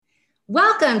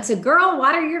Welcome to Girl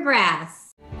Water Your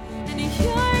Grass.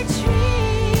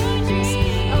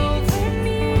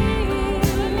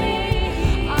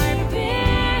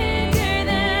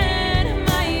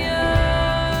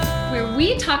 Where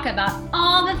we talk about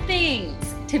all the things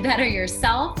to better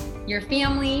yourself, your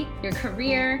family, your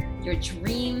career, your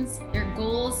dreams, your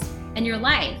goals, and your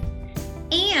life.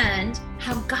 And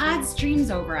how God's dreams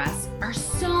over us are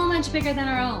so much bigger than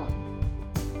our own.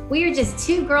 We are just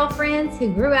two girlfriends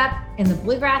who grew up in the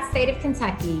bluegrass state of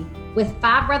Kentucky with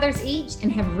 5 brothers each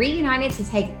and have reunited to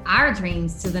take our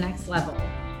dreams to the next level.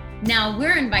 Now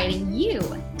we're inviting you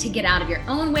to get out of your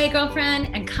own way,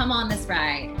 girlfriend, and come on this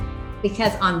ride.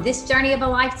 Because on this journey of a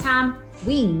lifetime,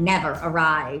 we never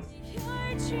arrive.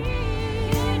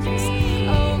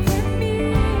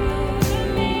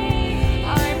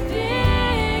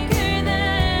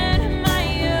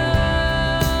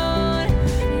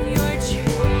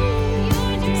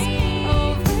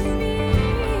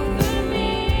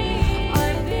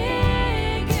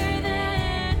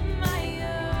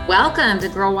 Welcome to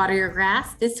Girl Water Your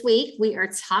Grass. This week, we are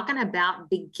talking about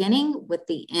beginning with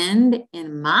the end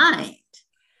in mind.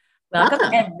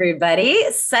 Welcome,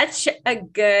 everybody. Such a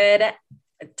good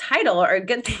title or a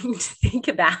good thing to think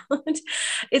about.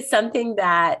 It's something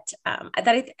that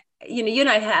you and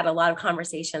I had a lot of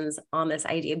conversations on this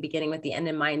idea of beginning with the end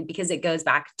in mind because it goes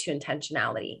back to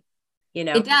intentionality. You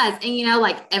know, it does,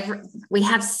 and we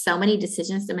have so many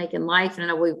decisions to make in life. And I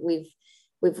know we've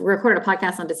recorded a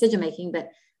podcast on decision making, but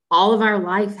all of our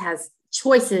life has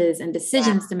choices and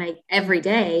decisions to make every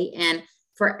day. And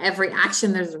for every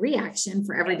action, there's a reaction.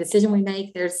 For every decision we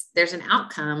make, there's an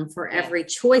outcome. For every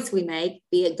choice we make,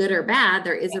 be it good or bad,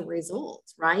 there is a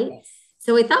result, right? Yes.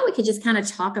 So we thought we could just kind of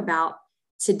talk about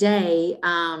today,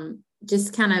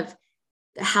 just kind of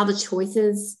how the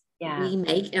choices we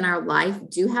make in our life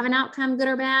do have an outcome, good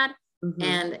or bad. Mm-hmm.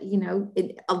 And,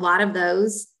 a lot of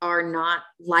those are not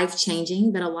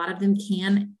life-changing, but a lot of them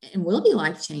can and will be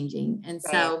life-changing. And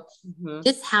so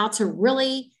just how to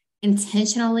really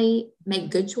intentionally make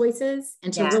good choices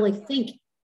and to really think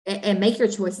and make your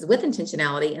choices with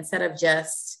intentionality instead of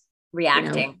just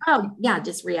reacting.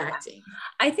 Just reacting.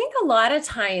 I think a lot of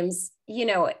times,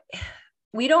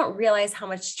 we don't realize how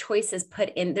much choice is put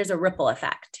in. There's a ripple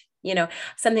effect.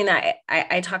 Something that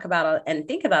I talk about and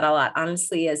think about a lot,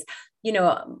 honestly, is,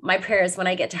 my prayer is when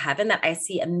I get to heaven that I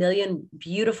see a million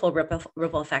beautiful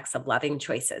ripple effects of loving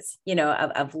choices,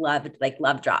 of love, like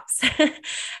love drops.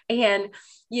 And,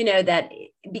 that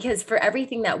because for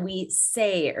everything that we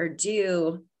say or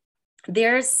do,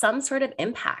 there's some sort of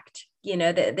impact,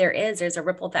 that there's a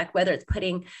ripple effect, whether it's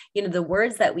putting, the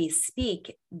words that we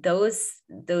speak, those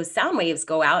sound waves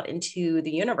go out into the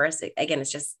universe. Again,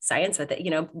 it's just science with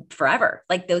it, forever,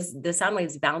 like the sound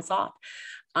waves bounce off.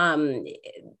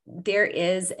 There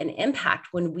is an impact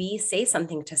when we say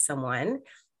something to someone,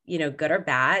 good or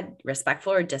bad,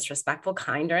 respectful or disrespectful,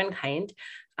 kind or unkind,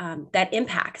 that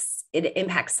impacts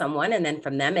someone. And then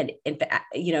from them,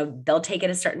 they'll take it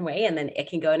a certain way and then it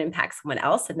can go and impact someone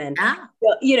else. And then,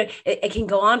 it can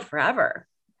go on forever.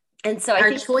 And so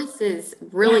our choices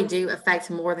really do affect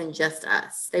more than just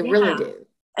us. They really do.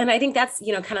 And I think that's,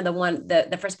 kind of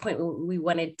the first point we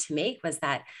wanted to make was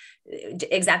that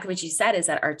exactly what you said is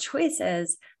that our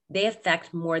choices, they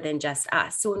affect more than just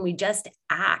us. So when we just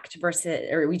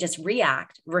we just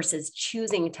react versus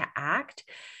choosing to act,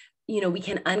 we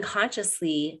can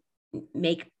unconsciously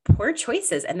make poor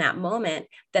choices in that moment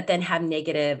that then have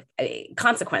negative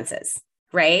consequences,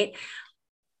 right?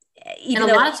 And a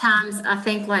lot of times I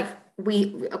think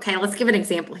let's give an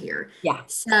example here. Yeah.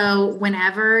 So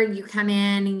whenever you come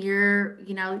in and you're,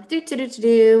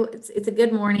 it's a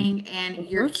good morning and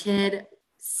your kid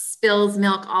spills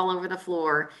milk all over the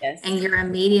floor and you're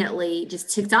immediately just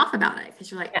ticked off about it because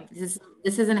you're like, this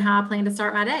isn't how I plan to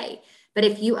start my day. But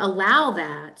if you allow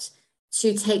that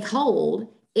to take hold,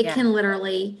 it can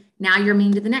literally, now you're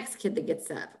mean to the next kid that gets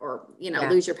up or,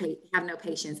 have no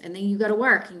patience. And then you go to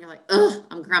work and you're like, oh,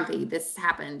 I'm grumpy. This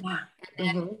happened. Yeah. And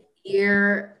then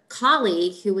your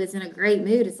colleague who is in a great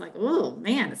mood is like, oh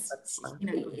man,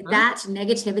 that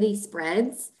negativity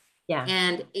spreads. Yeah.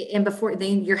 And before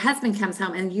then your husband comes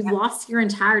home and you've lost your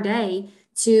entire day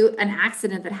to an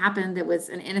accident that happened that was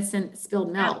an innocent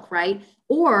spilled milk, right?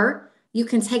 Or you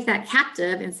can take that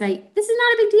captive and say, this is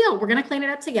not a big deal. We're going to clean it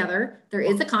up together. There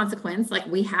is a consequence. Like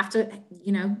we have to,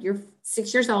 you're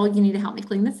 6 years old. You need to help me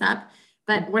clean this up,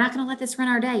 but we're not going to let this run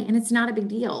our day. And it's not a big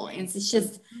deal. And it's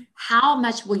just how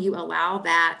much will you allow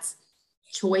that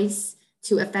choice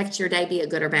to affect your day, be it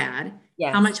good or bad?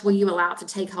 Yes. How much will you allow it to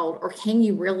take hold, or can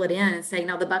you reel it in and say,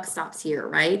 no, the buck stops here.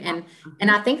 Right. And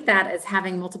I think that as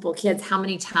having multiple kids, how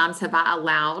many times have I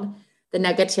allowed the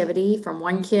negativity from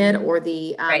one kid or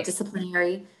the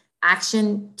disciplinary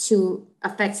action to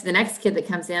affect the next kid that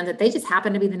comes in, that they just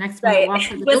happen to be the next one that walks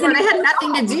through the door. They had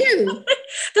nothing to do.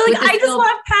 They're like, I just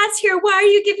walked past here. Why are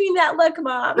you giving me that look,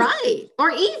 Mom? Right. Or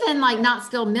even like not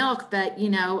spill milk, but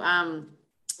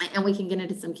and we can get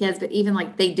into some kids, but even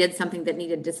like they did something that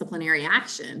needed disciplinary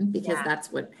action because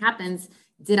that's what happens.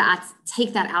 Did I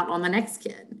take that out on the next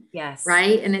kid? Yes.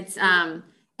 Right. And it's, and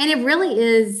it really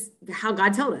is how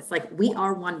God told us, like, we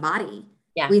are one body.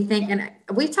 Yeah. We think, and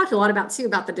we've talked a lot about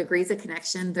the degrees of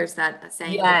connection. There's that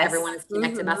saying that everyone is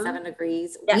connected by 7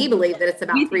 degrees. Yeah. We believe that it's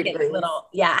about 3 degrees.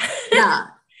 Yeah.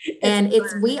 And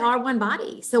we are one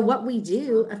body. So what we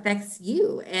do affects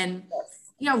you. And,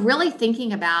 really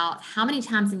thinking about how many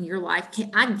times in your life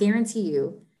I guarantee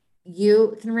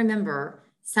you can remember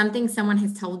something someone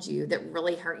has told you that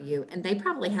really hurt you, and they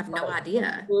probably have no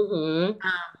idea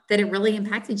that it really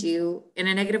impacted you in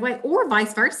a negative way, or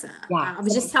vice versa. Yeah. I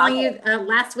was just telling you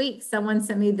last week, someone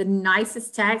sent me the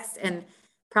nicest text, and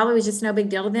probably was just no big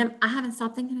deal to them. I haven't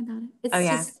stopped thinking about it.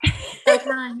 It's just so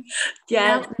kind.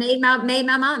 Made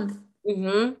my month.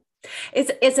 Mm-hmm.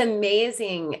 It's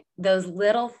amazing, those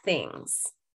little things.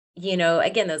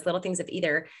 Again, those little things of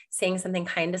either saying something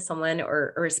kind to someone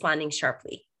or responding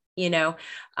sharply. And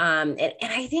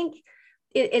I think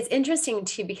it's interesting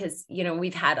too, because,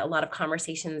 we've had a lot of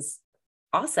conversations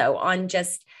also on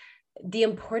just the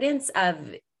importance of,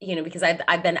 because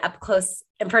I've been up close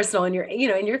and personal in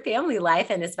your family life.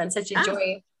 And it's been such a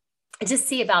joy to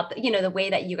see about, the way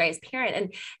that you guys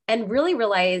parent and really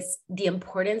realize the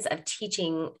importance of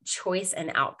teaching choice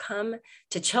and outcome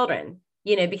to children,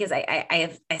 because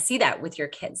I see that with your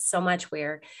kids so much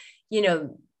where,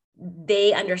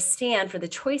 they understand for the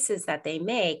choices that they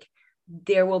make,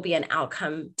 there will be an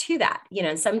outcome to that.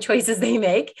 And some choices they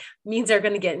make means they're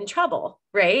going to get in trouble.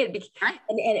 Right.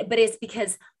 But it's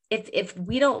because if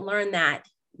we don't learn that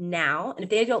now, and if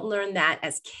they don't learn that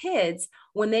as kids,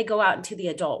 when they go out into the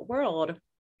adult world,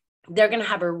 they're going to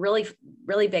have a really,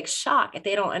 really big shock if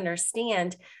they don't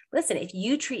understand, listen, if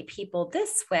you treat people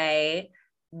this way,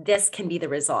 this can be the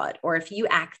result. Or if you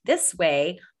act this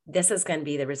way, this is going to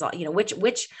be the result.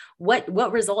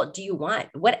 What result do you want?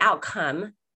 What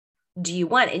outcome do you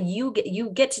want? And you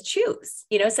get to choose,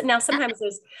 so now sometimes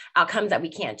there's outcomes that we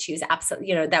can't choose.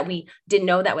 Absolutely. That we didn't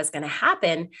know that was going to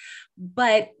happen,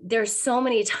 but there's so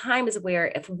many times where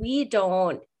if we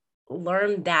don't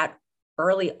learn that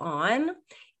early on,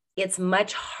 it's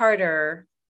much harder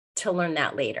to learn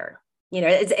that later.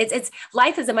 It's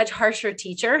life is a much harsher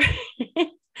teacher.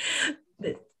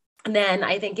 Then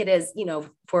I think it is,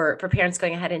 for parents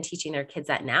going ahead and teaching their kids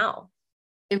that now.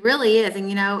 It really is.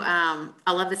 And,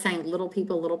 I love the saying, little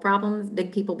people, little problems,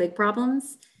 big people, big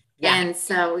problems. Yeah. And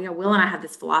so, Will and I have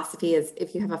this philosophy is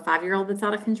if you have a 5-year-old that's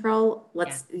out of control,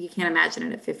 you can't imagine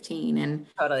it at 15. And,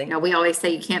 totally. We always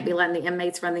say you can't be letting the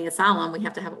inmates run the asylum. We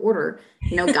have to have order.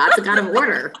 God's a God of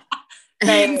order.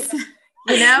 Right. It's,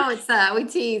 we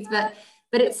tease, but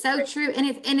it's so true.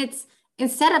 And it's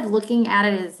instead of looking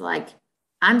at it as like,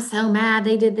 I'm so mad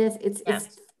they did this. It's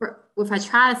if I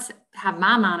try to have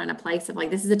my mind in a place of like,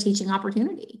 this is a teaching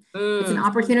opportunity. It's an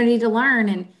opportunity to learn.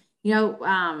 And,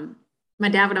 my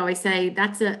dad would always say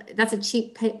that's a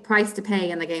cheap price to pay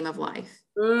in the game of life.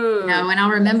 And I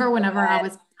remember whenever I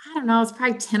was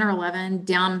probably 10 or 11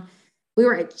 we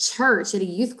were at church at a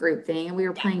youth group thing and we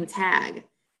were playing tag.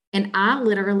 And I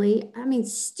literally,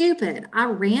 stupid. I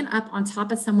ran up on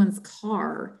top of someone's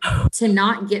car to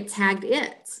not get tagged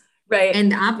it. Right.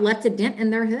 And I've left a dent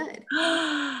in their hood.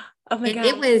 Oh my God.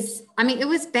 It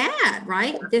was bad,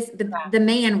 right? The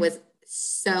man was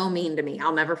so mean to me.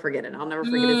 I'll never forget it. I'll never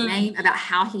forget his name, about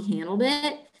how he handled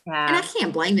it. Yeah. And I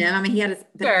can't blame him. He had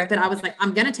but I was like,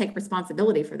 I'm going to take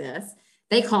responsibility for this.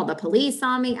 They called the police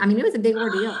on me. It was a big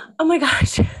ordeal. Oh my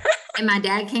gosh. And my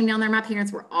dad came down there. My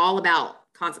parents were all about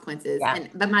consequences. Yeah.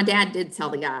 But my dad did tell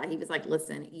the guy, he was like,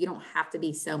 listen, you don't have to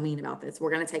be so mean about this.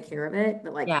 We're going to take care of it.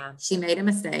 But she made a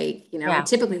mistake, and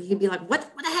typically he'd be like, what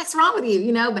the heck's wrong with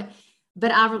you?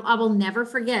 But I will never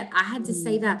forget. I had to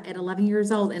save up at 11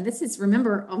 years old. And this is,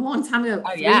 remember, a long time ago,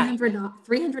 $300.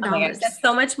 Oh that's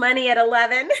so much money at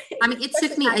 11. It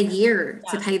took me a year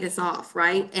to pay this off.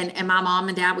 Right. And my mom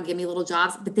and dad would give me little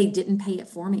jobs, but they didn't pay it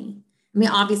for me.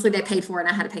 Obviously they paid for it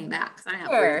and I had to pay them back because I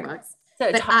didn't have $40.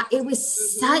 But it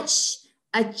was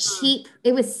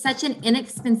it was such an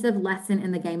inexpensive lesson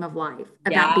in the game of life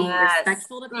about being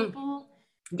respectful to people.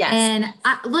 Yes.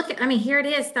 And here it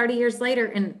is 30 years later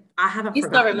and I haven't forgotten. You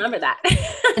still remember that.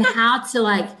 And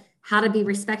how to be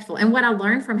respectful. And what I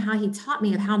learned from how he taught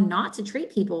me of how not to treat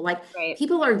people,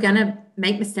 people are going to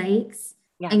make mistakes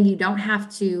and you don't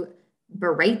have to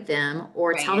berate them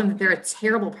or tell Right. them that they're a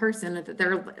terrible person, that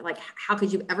they're like, how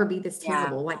could you ever be this Yeah.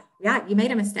 terrible? Like, yeah, you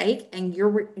made a mistake and you're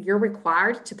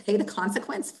required to pay the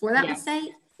consequence for that Yes.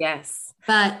 mistake. Yes.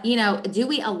 But, do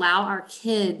we allow our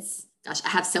kids, gosh, I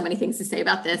have so many things to say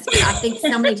about this, but I think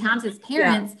so many times as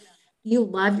Yeah. parents, you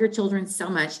love your children so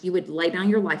much, you would lay down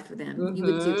your life for them. You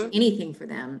would do anything for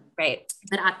them. Right.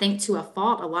 But I think to a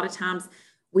fault, a lot of times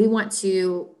we want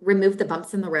to remove the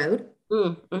bumps in the road.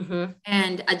 Mm-hmm.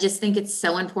 And I just think it's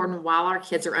so important while our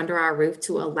kids are under our roof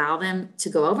to allow them to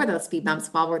go over those speed bumps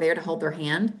while we're there to hold their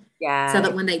hand. Yeah. So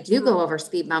that when they do go over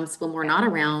speed bumps, when we're not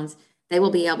around, they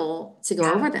will be able to go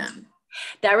over them.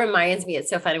 That reminds me, it's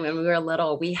so funny. When we were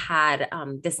little, we had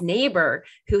this neighbor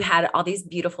who had all these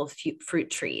beautiful fruit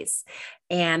trees,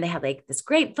 and they had like this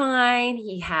grapevine.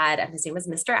 He had, his name was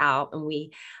Mr. Al, and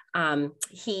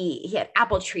he had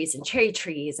apple trees and cherry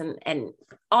trees and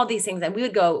all these things. And we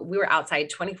were outside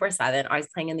 24/7, always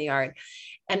playing in the yard.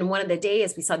 And one of the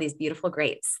days we saw these beautiful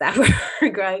grapes that were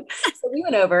growing. So we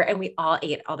went over and we all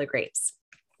ate all the grapes.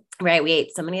 Right. We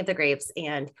ate so many of the grapes,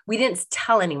 and we didn't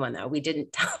tell anyone, though. We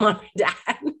didn't tell mom and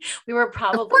dad. We were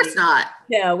probably, of course not.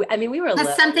 No, I mean, we were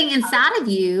little. Something inside of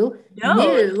you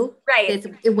knew right.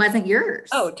 It wasn't yours.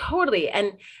 Oh, totally.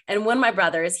 And one of my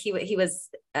brothers, he was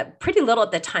pretty little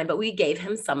at the time, but we gave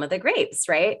him some of the grapes.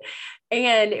 Right.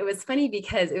 And it was funny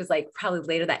because it was like probably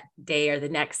later that day or the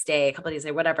next day, a couple of days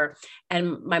later, whatever.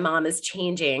 And my mom is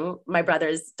changing my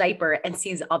brother's diaper and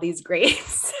sees all these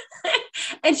grapes.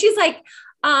 And she's like,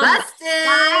 busted.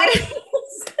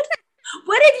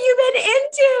 What have you been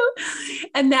into?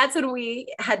 And that's when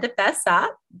we had to fess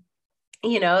up,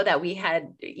 that we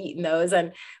had eaten those, and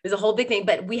it was a whole big thing,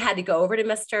 but we had to go over to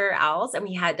Mr. Owl's and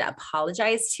we had to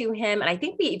apologize to him. And I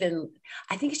think we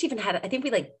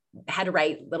like had to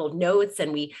write little notes,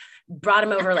 and we brought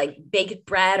him over like baked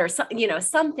bread or something,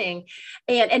 something.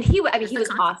 And he was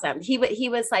awesome. He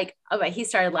was like, oh, he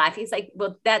started laughing. He's like,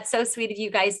 well, that's so sweet of you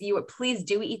guys. Please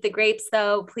do eat the grapes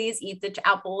though. Please eat the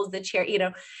apples, the cherry,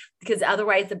 because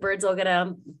otherwise the birds will get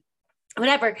them.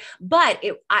 Whatever. But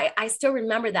I still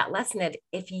remember that lesson of,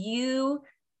 if you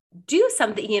do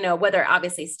something, whether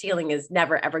obviously stealing is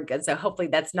never, ever good. So hopefully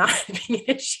that's not being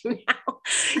an issue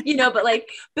now,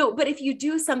 but if you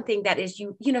do something that is,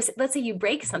 let's say you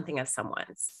break something of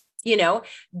someone's,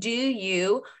 do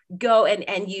you go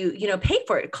and you pay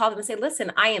for it, call them and say,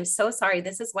 listen, I am so sorry.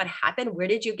 This is what happened. Where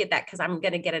did you get that? Cause I'm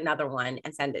going to get another one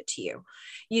and send it to you.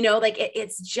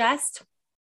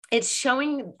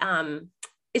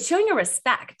 It's showing a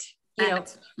respect,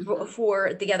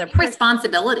 for the other person.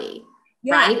 Responsibility,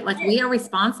 right? Like we are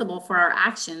responsible for our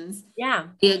actions,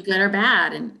 be it good or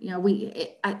bad. And,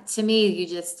 to me,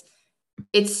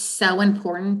 it's so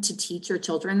important to teach your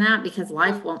children that, because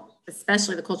life won't,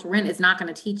 especially the culture we're in, is not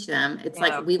going to teach them. It's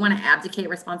like, we want to abdicate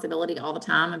responsibility all the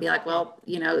time and be like, well,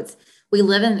 we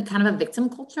live in kind of a victim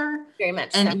culture. Very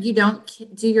much. And you don't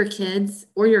do your kids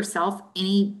or yourself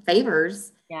any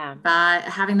favors by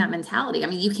having that mentality. I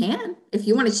mean, you can, if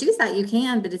you want to choose that, you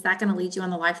can, but is that going to lead you on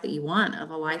the life that you want, of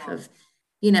a life of,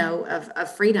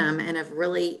 of freedom and of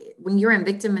really, when you're in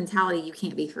victim mentality, you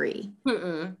can't be free.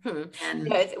 And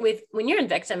when you're in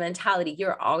victim mentality,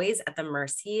 you're always at the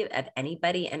mercy of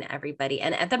anybody and everybody,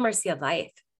 and at the mercy of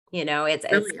life. It's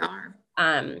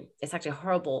actually a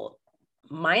horrible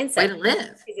mindset way to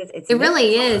live. It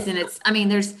really is.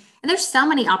 And there's so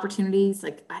many opportunities.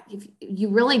 Like, if you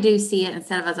really do see it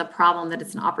instead of as a problem, that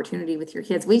it's an opportunity with your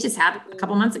kids. We just had a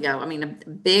couple months ago, a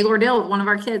big ordeal with one of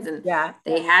our kids, and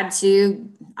they had to,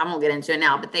 I won't get into it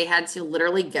now, but they had to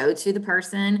literally go to the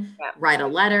person, write a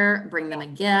letter, bring them a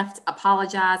gift,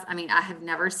 apologize. I have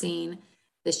never seen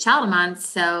this child of mine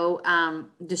so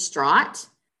distraught.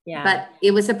 But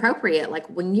it was appropriate. Like,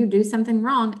 when you do something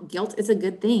wrong, guilt is a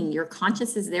good thing. Your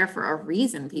conscience is there for a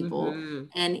reason, people.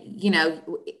 And,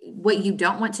 what you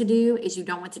don't want to do is you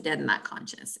don't want to deaden that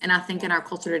conscience. And I think in our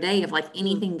culture today of like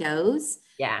anything goes,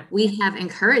 we have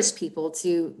encouraged people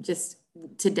to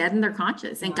deaden their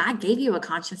conscience. And God gave you a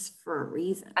conscience for a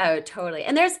reason. Oh, totally.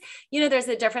 And there's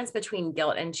a difference between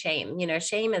guilt and shame.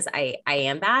 Shame is I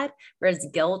am bad, whereas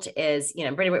guilt is,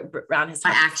 Brene Brown has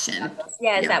my action.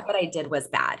 Is that what I did was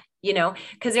bad,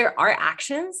 because there are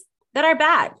actions that are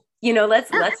bad.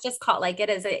 Let's just call it like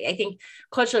it is. I think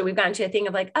culturally we've gotten to a thing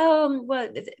of like, oh, well,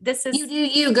 this is, you do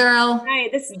you, girl.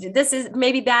 Right. This is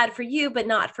maybe bad for you, but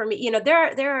not for me. There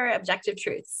are objective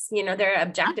truths, there are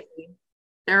objectively.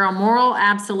 There are moral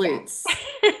absolutes.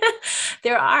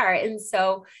 There are. And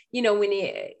so,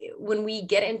 when we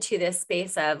get into this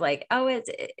space of like, oh,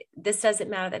 this doesn't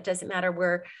matter, that doesn't matter,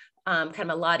 we're kind of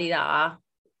a la-di-da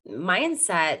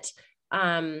mindset.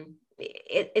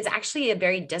 It's actually a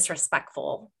very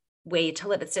disrespectful way to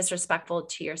live. It's disrespectful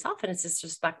to yourself, and it's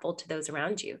disrespectful to those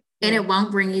around you. And it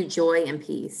won't bring you joy and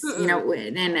peace, you know,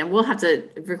 and we'll have to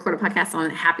record a podcast on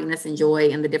happiness and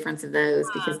joy and the difference of those,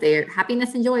 because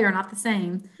happiness and joy are not the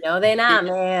same. No, they're not,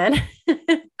 man.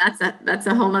 That's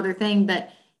a whole nother thing. But,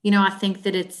 you know, I think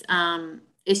that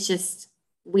it's just,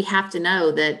 we have to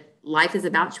know that life is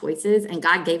about choices, and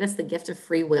God gave us the gift of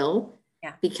free will,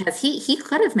 because he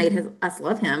could have made us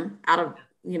love him out of,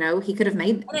 you know, he could have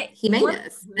made us, but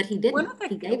he didn't.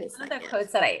 He gave us one of the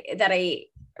quotes that I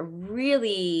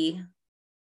really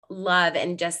love,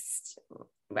 and just,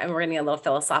 and we're getting a little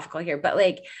philosophical here, but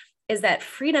like, is that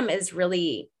freedom is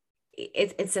really,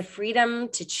 it's a freedom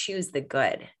to choose the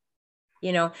good,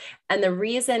 you know, and the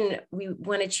reason we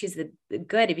want to choose the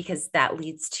good, because that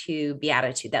leads to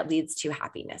beatitude, that leads to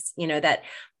happiness, you know, that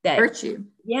virtue.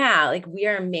 Yeah. Like we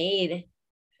are made,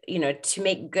 you know, to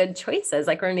make good choices.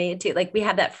 Like we're made to, like we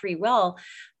have that free will.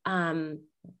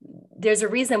 There's a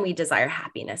reason we desire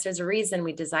happiness. There's a reason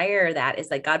we desire that,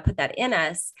 is like God put that in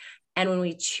us. And when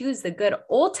we choose the good,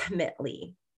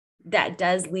 ultimately, that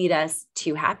does lead us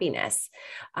to happiness.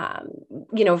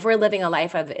 You know, if we're living a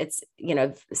life of it's, you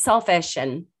know, selfish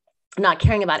and not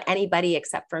caring about anybody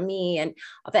except for me, and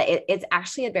that it's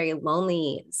actually a very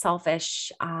lonely,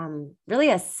 selfish,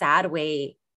 really a sad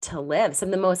way to live. Some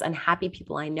of the most unhappy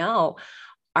people I know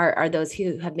are those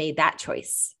who have made that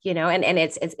choice, you know, and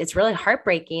it's really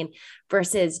heartbreaking,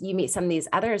 versus you meet some of these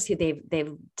others who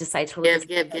they've decided to live.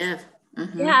 Give.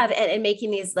 Mm-hmm. Yeah. And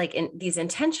making these these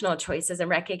intentional choices, and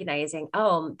recognizing,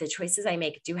 oh, the choices I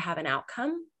make do have an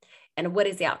outcome, and what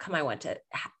is the outcome I want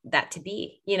that to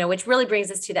be, you know, which really brings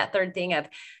us to that third thing of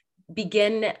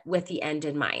begin with the end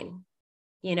in mind.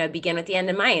 You know, begin with the end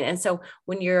in mind. And so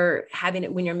when you're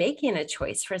making a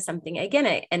choice for something,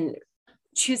 again, and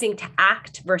choosing to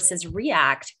act versus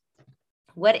react,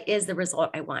 what is the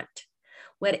result I want?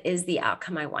 What is the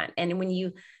outcome I want? And when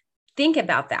you think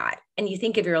about that, and you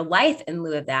think of your life in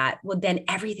lieu of that, well, then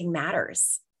everything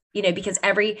matters, you know, because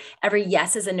every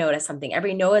yes is a no to something.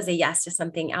 Every no is a yes to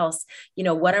something else. You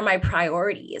know, what are my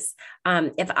priorities?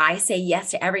 If I say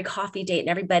yes to every coffee date and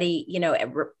everybody, you know,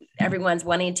 everyone's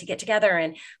wanting to get together,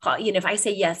 and, you know, if I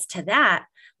say yes to that,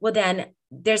 well, then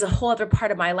there's a whole other part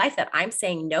of my life that I'm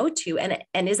saying no to.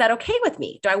 And is that okay with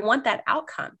me? Do I want that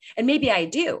outcome? And maybe I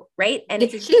do, right? And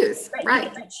it's a choose, right? You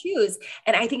get to choose.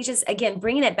 And I think just, again,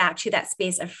 bringing it back to that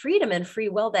space of freedom and free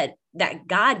will that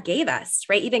God gave us,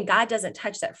 right? Even God doesn't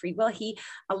touch that free will. He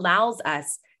allows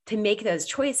us to make those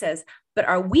choices, but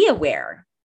are we aware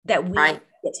that we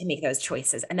get to make those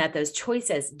choices, and that those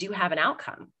choices do have an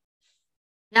outcome?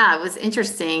 Yeah, it was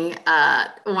interesting.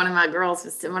 One of my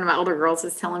older girls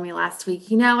was telling me last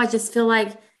week, you know, I just feel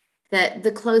like that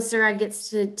the closer I get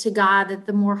to God, that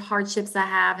the more hardships I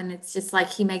have. And it's just like,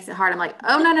 he makes it hard. I'm like,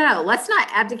 oh, no. Let's not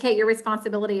abdicate your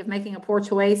responsibility of making a poor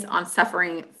choice on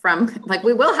suffering from, like,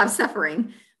 we will have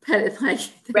suffering, but it's like,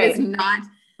 it's not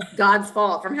God's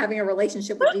fault from having a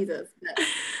relationship with Jesus. But,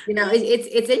 you know,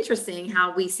 it's interesting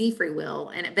how we see free will,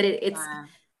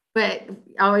 but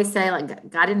I always say, like,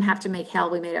 God didn't have to make hell.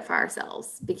 We made it for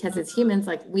ourselves, because as humans,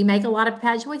 like, we make a lot of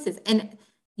bad choices, and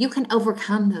you can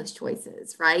overcome those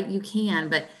choices, right? You can,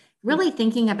 but really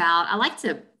thinking about, I like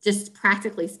to just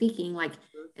practically speaking, like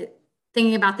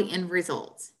thinking about the end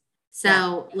result.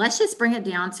 So let's just bring it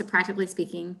down to practically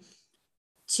speaking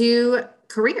to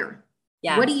career.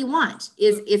 Yeah. What do you want?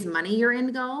 Is money your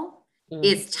end goal?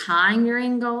 Is time your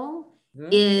end goal?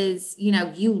 Is, you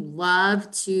know, you love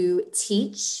to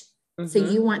teach, so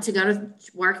you want to go to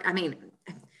work. I mean,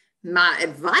 my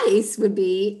advice would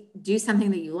be do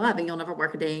something that you love, and you'll never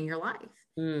work a day in your life.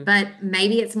 But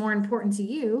maybe it's more important to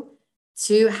you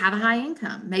to have a high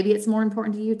income. Maybe it's more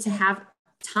important to you to have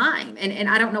time. And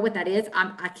I don't know what that is.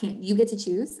 I can't, you get to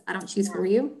choose. I don't choose for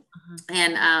you.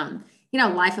 And, you know,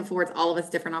 life affords all of us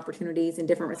different opportunities and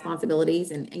different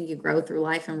responsibilities, and you grow through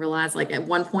life and realize, like, at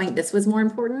one point this was more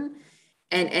important.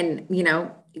 And, you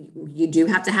know, you do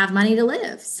have to have money to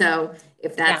live. So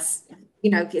if that's, you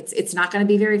know, it's not going to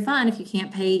be very fun if you can't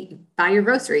buy your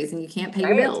groceries and you can't pay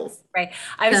your bills. Right.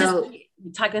 I was just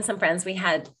talking to some friends. We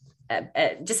had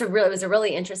it was a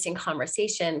really interesting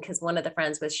conversation, because one of the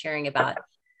friends was sharing about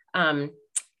one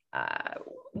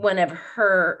of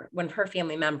her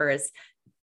family members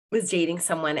was dating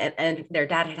someone, and their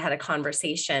dad had a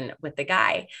conversation with the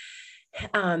guy.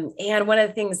 And one of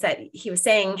the things that he was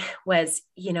saying was,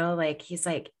 you know, like, he's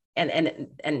like,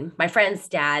 and my friend's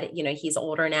dad, you know, he's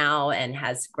older now and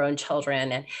has grown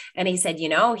children. And he said,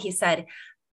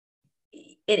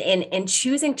 in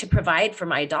choosing to provide for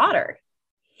my daughter,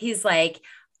 he's like,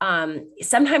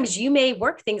 sometimes you may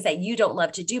work things that you don't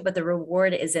love to do, but the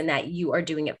reward is in that you are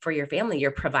doing it for your family,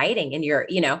 you're providing, and you're,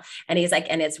 and he's like,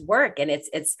 and it's work, and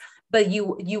but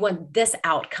you want this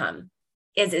outcome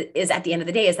is at the end of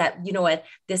the day, is that, you know what,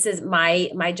 this is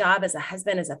my job as a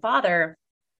husband, as a father,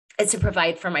 is to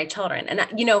provide for my children.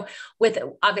 And, with,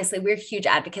 obviously we're huge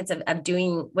advocates of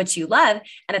doing what you love.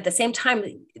 And at the same time,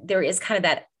 there is kind of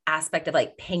that aspect of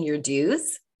like paying your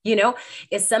dues,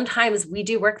 is sometimes we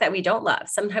do work that we don't love.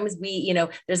 Sometimes we,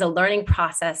 there's a learning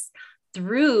process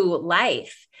through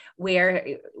life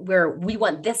where we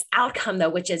want this outcome though,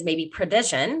 which is maybe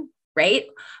provision, right?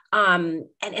 And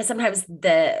sometimes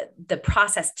the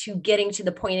process to getting to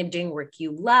the point of doing work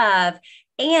you love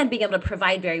and being able to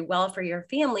provide very well for your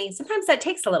family, sometimes that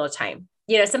takes a little time.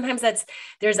 Sometimes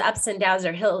there's ups and downs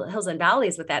or hills and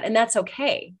valleys with that, and that's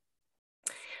okay.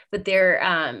 But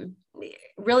they're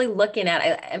really looking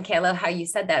at, MK, I love how you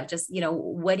said that, just,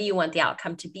 what do you want the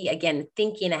outcome to be? Again,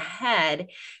 thinking ahead,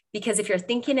 because if you're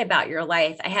thinking about your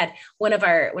life, I had one of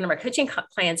our coaching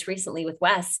clients recently with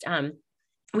West,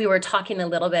 we were talking a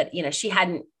little bit, she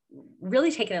hadn't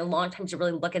really taken a long time to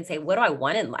really look and say, what do I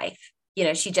want in life?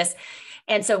 She just,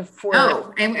 and so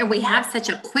and we have such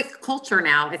a quick culture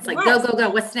now. It's like, go, go, go.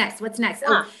 What's next? What's next?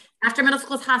 Yeah. Oh, after middle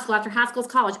school is high school, after high school is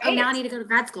college. Right. Oh, now I need to go to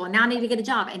grad school, and now I need to get a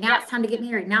job. And now it's time to get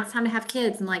married. Now it's time to have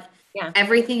kids. And like,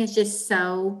 everything is just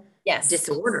so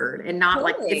disordered and not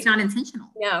like, it's not intentional.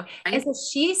 No. Right? And so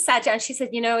she sat down, she said,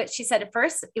 she said at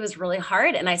first it was really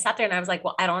hard. And I sat there and I was like,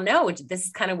 well, I don't know. This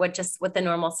is kind of what the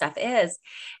normal stuff is.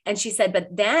 And she said,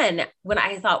 but then when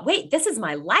I thought, wait, this is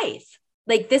my life.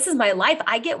 Like, this is my life.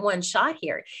 I get one shot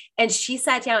here. And she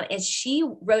sat down and she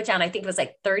wrote down, I think it was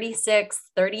like 36,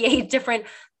 38 different,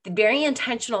 very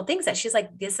intentional things that she's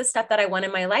like, this is stuff that I want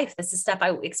in my life. This is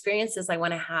experiences I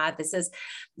want to have. This is,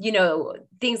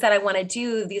 things that I want to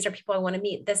do. These are people I want to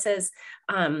meet. This is,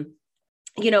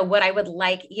 what I would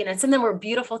like, some of them were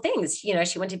beautiful things. She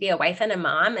wanted to be a wife and a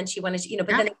mom, and she wanted to, but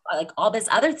then like all this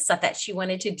other stuff that she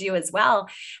wanted to do as well.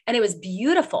 And it was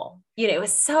beautiful. It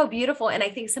was so beautiful. And I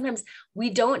think sometimes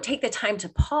we don't take the time to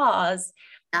pause.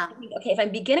 Okay, if I'm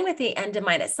beginning with the end in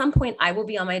mind, at some point I will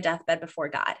be on my deathbed before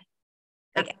God.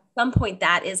 Like at some point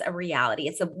that is a reality.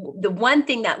 It's the one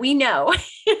thing that we know.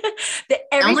 The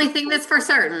only thing that's for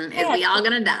certain is we all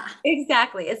going to die.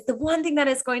 Exactly. It's the one thing that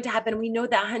is going to happen. We know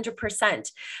that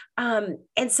 100%.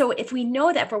 And so if we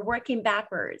know that, if we're working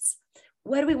backwards,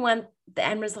 what do we want the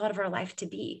end result of our life to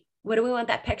be? What do we want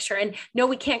that picture? And no,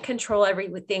 we can't control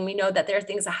everything. We know that there are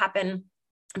things that happen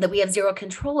that we have zero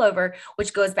control over,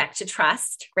 which goes back to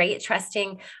trust, right?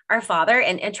 Trusting our Father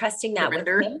and trusting that with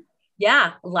Him.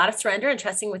 Yeah. A lot of surrender and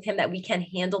trusting with Him that we can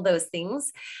handle those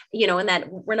things, and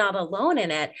that we're not alone in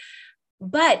it.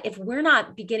 But if we're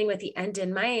not beginning with the end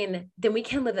in mind, then we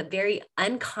can live a very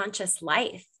unconscious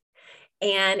life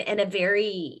and a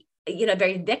very,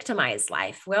 very victimized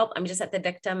life. Well, I'm just at the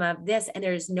victim of this, and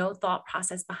there's no thought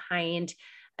process behind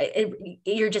it.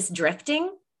 You're just drifting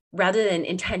rather than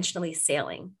intentionally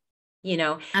sailing.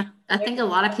 I think a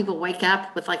lot of people wake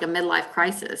up with like a midlife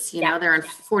crisis, they're in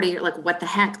 40, like, what the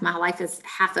heck, my life is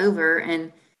half over,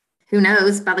 and who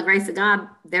knows, by the grace of God,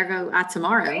 there go I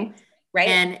tomorrow.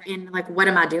 Right. And like, what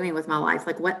am I doing with my life?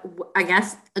 Like, what, I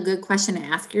guess a good question to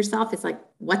ask yourself is like,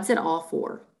 what's it all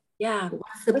for? Yeah.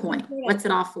 What's the point? What's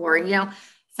it all for? And,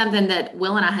 something that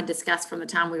Will and I had discussed from the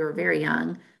time we were very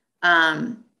young.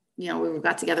 We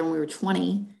got together when we were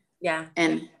 20. Yeah.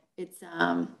 And it's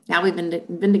now we've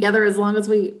been together as long as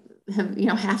we have,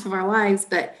 half of our lives,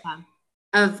 but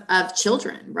of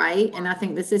children, right? And I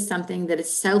think this is something that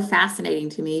is so fascinating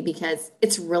to me because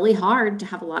it's really hard to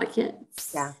have a lot of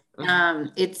kids. Yeah.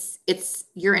 It's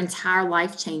your entire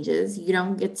life changes. You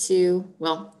don't get to,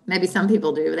 well, maybe some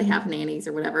people do, they have nannies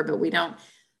or whatever, but we don't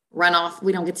run off.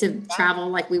 We don't get to travel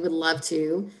like we would love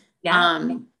to.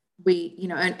 Yeah. We,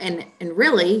 and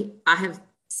really I have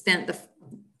spent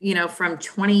from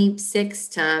 26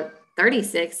 to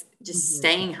 36, just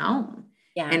staying home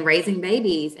and raising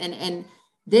babies. And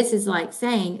this is like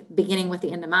saying, beginning with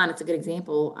the end in mind. It's a good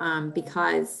example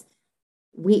because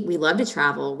we love to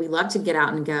travel. We love to get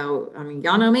out and go. I mean,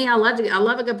 y'all know me. I love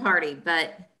a good party,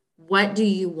 but what do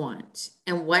you want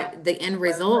and what the end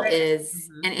result is?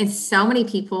 And it's so many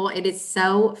people, it is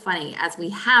so funny as we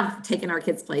have taken our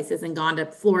kids places and gone to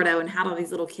Florida and had all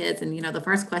these little kids. And, the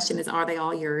first question is, are they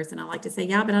all yours? And I like to say,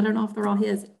 yeah, but I don't know if they're all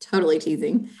his. Totally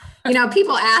teasing.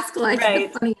 People ask like the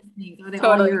funniest things, are they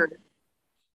all yours?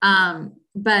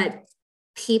 But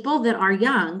people that are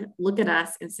young look at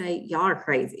us and say, y'all are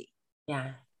crazy.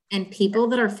 Yeah. And people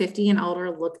that are 50 and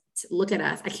older look at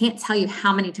us. I can't tell you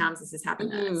how many times this has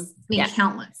happened to us. I mean,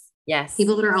 countless. Yes.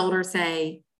 People that are older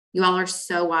say, You all are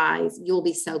so wise. You'll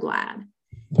be so glad.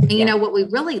 And you know, what we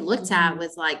really looked at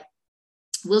was like,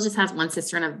 Will just has one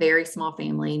sister in a very small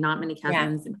family, not many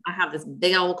cousins. And I have this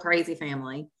big old crazy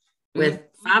family with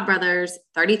 5 brothers,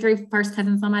 33 first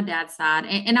cousins on my dad's side.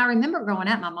 And I remember growing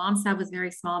up, my mom's side was very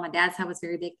small. My dad's side was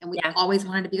very big. And we always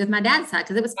wanted to be with my dad's side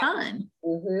because it was fun.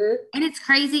 And it's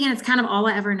crazy. And it's kind of all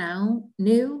I ever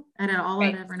knew. I'd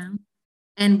ever known.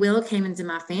 And Will came into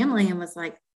my family and was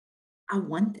like, I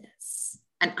want this.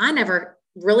 And I never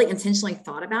really intentionally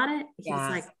thought about it. He was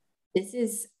like, this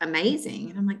is amazing.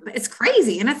 And I'm like, but it's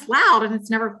crazy and it's loud and it's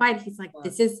never quiet. He's like,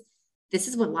 this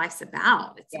is what life's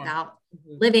about. It's about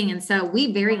living. And so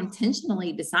we very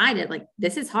intentionally decided like,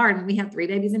 this is hard. And we have 3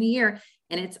 babies in a year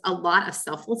and it's a lot of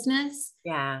selflessness.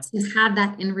 To have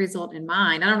that end result in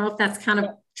mind. I don't know if that's kind of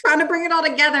trying to bring it all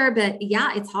together, but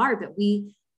it's hard, but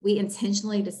we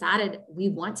intentionally decided we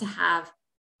want to have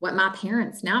what my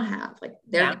parents now have. Like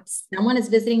someone is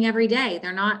visiting every day.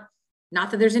 They're not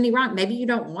that there's any wrong. Maybe you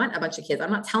don't want a bunch of kids.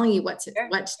 I'm not telling you what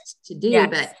to do,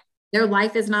 but their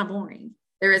life is not boring.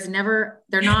 They're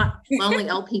not lonely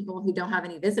old people who don't have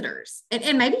any visitors.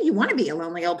 And maybe you want to be a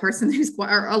lonely old person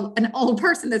or an old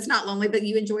person that's not lonely, but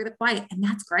you enjoy the quiet, and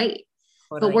that's great.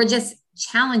 But we're just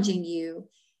challenging you,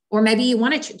 or maybe you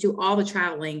want to do all the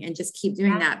traveling and just keep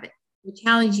doing that. But we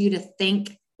challenge you to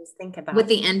think about with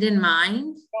the end in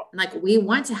mind. Like we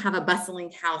want to have a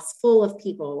bustling house full of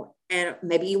people, and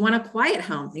maybe you want a quiet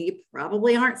home. You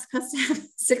probably aren't supposed to have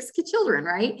 6 children,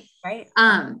 right?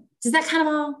 Does that kind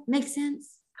of all make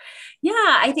sense? Yeah,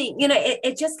 I think,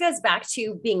 it just goes back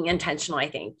to being intentional. I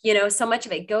think, so much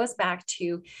of it goes back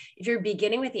to if you're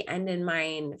beginning with the end in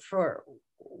mind for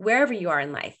wherever you are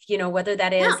in life, whether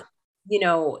that is,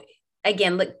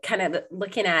 again,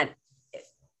 looking at,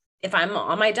 if I'm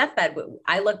on my deathbed,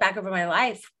 I look back over my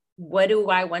life. What do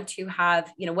I want to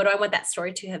have? What do I want that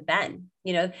story to have been?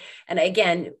 And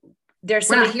again, we're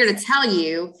not here to tell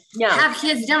you have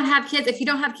kids, don't have kids. If you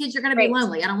don't have kids, you're going to be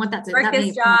lonely. I don't want that to work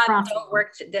this job. Don't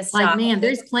work this job. Man,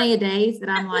 there's plenty of days that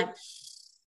I'm like,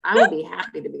 I would be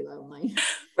happy to be lonely.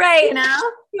 Right.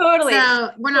 Totally.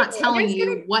 So we're not telling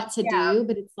you what to do,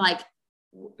 but it's like,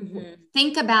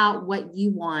 think about what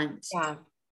you want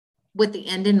with the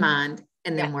end in mind.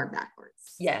 And then work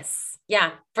backwards. Yes.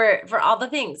 Yeah. For all the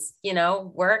things,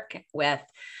 work with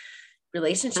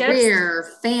relationships, career,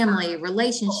 family,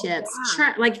 relationships,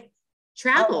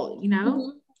 travel,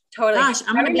 Totally. Gosh,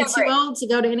 I'm going to be too old to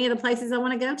go to any of the places I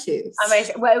want to go to.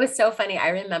 Well, it was so funny. I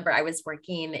remember I was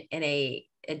working in a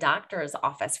doctor's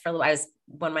office for a little. I was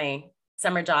one of my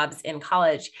summer jobs in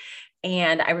college.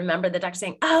 And I remember the doctor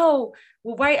saying, "Oh,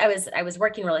 well, why?" I was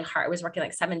working really hard. I was working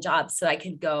like 7 jobs so I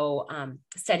could go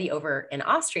study over in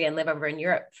Austria and live over in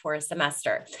Europe for a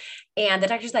semester. And the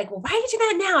doctor's like, "Well, why are you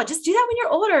doing that now? Just do that when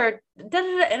you're older."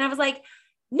 And I was like,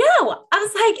 "No." I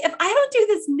was like, if I don't do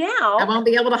this now, I won't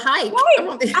be able to hike. Right. I don't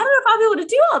know if I'll be able to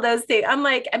do all those things. I'm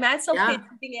like, I still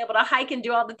being able to hike and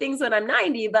do all the things when I'm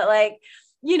 90, but like,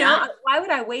 why would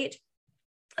I wait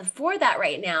for that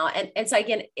right now? And so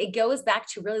again, it goes back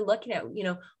to really looking at,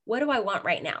 what do I want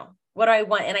right now? What do I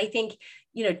want? And I think,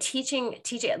 teaching,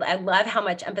 I love how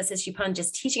much emphasis you put on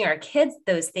just teaching our kids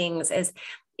those things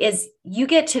is you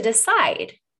get to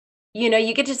decide, you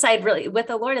get to decide really with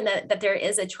the Lord, and that there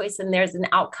is a choice and there's an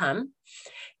outcome.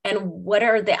 And what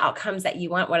are the outcomes that you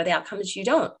want? What are the outcomes you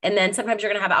don't? And then sometimes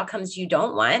you're going to have outcomes you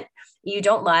don't want, you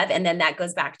don't love. And then that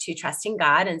goes back to trusting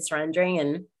God and surrendering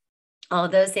and all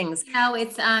of those things.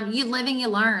 It's you live and you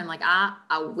learn. Like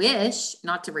I wish,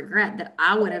 not to regret, that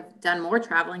I would have done more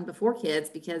traveling before kids,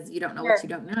 because you don't know what you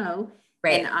don't know.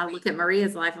 Right. And I look at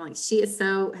Maria's life and like, she has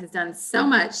done so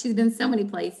much. She's been so many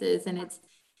places, and it's,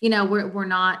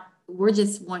 we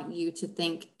just want you to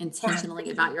think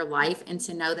intentionally about your life, and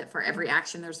to know that for every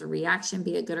action, there's a reaction,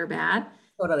 be it good or bad.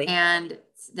 Totally. And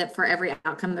that for every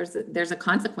outcome, there's a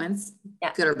consequence,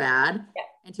 good or bad. Yeah.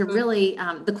 And to really,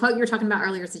 the quote you were talking about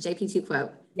earlier is the JP2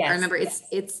 quote. Yes. I remember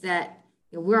it's that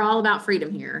we're all about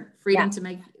freedom here, freedom to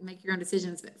make your own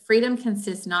decisions. But freedom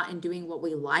consists not in doing what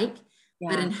we like,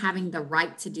 but in having the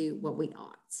right to do what we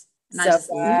ought. And I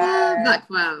just love that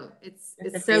quote. It's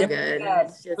so good.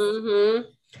 It's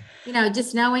just,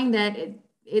 just knowing that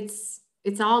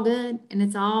it's all good and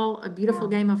it's all a beautiful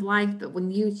game of life. But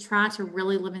when you try to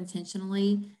really live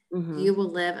intentionally, you will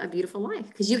live a beautiful life,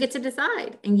 because you get to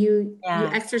decide, and you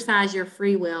exercise your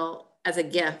free will as a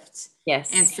gift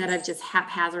instead of just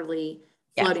haphazardly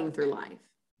floating through life.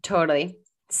 Totally.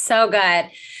 So good.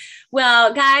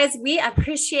 Well, guys, we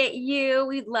appreciate you.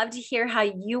 We'd love to hear how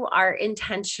you are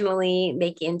intentionally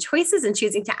making choices and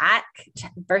choosing to act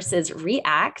versus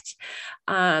react.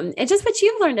 And just what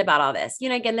you've learned about all this.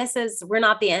 Again, we're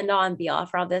not the end all and be all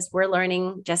for all this. We're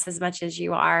learning just as much as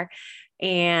you are.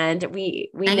 And we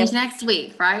change next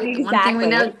week, right? Exactly. One thing we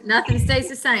know, nothing stays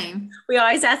the same. We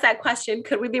always ask that question.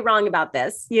 Could we be wrong about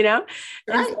this?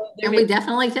 Right. And we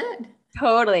definitely could.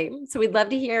 Totally. So we'd love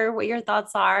to hear what your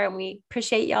thoughts are, and we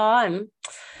appreciate y'all. And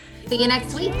see you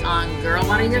next week on Girl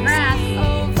Water Your Grass.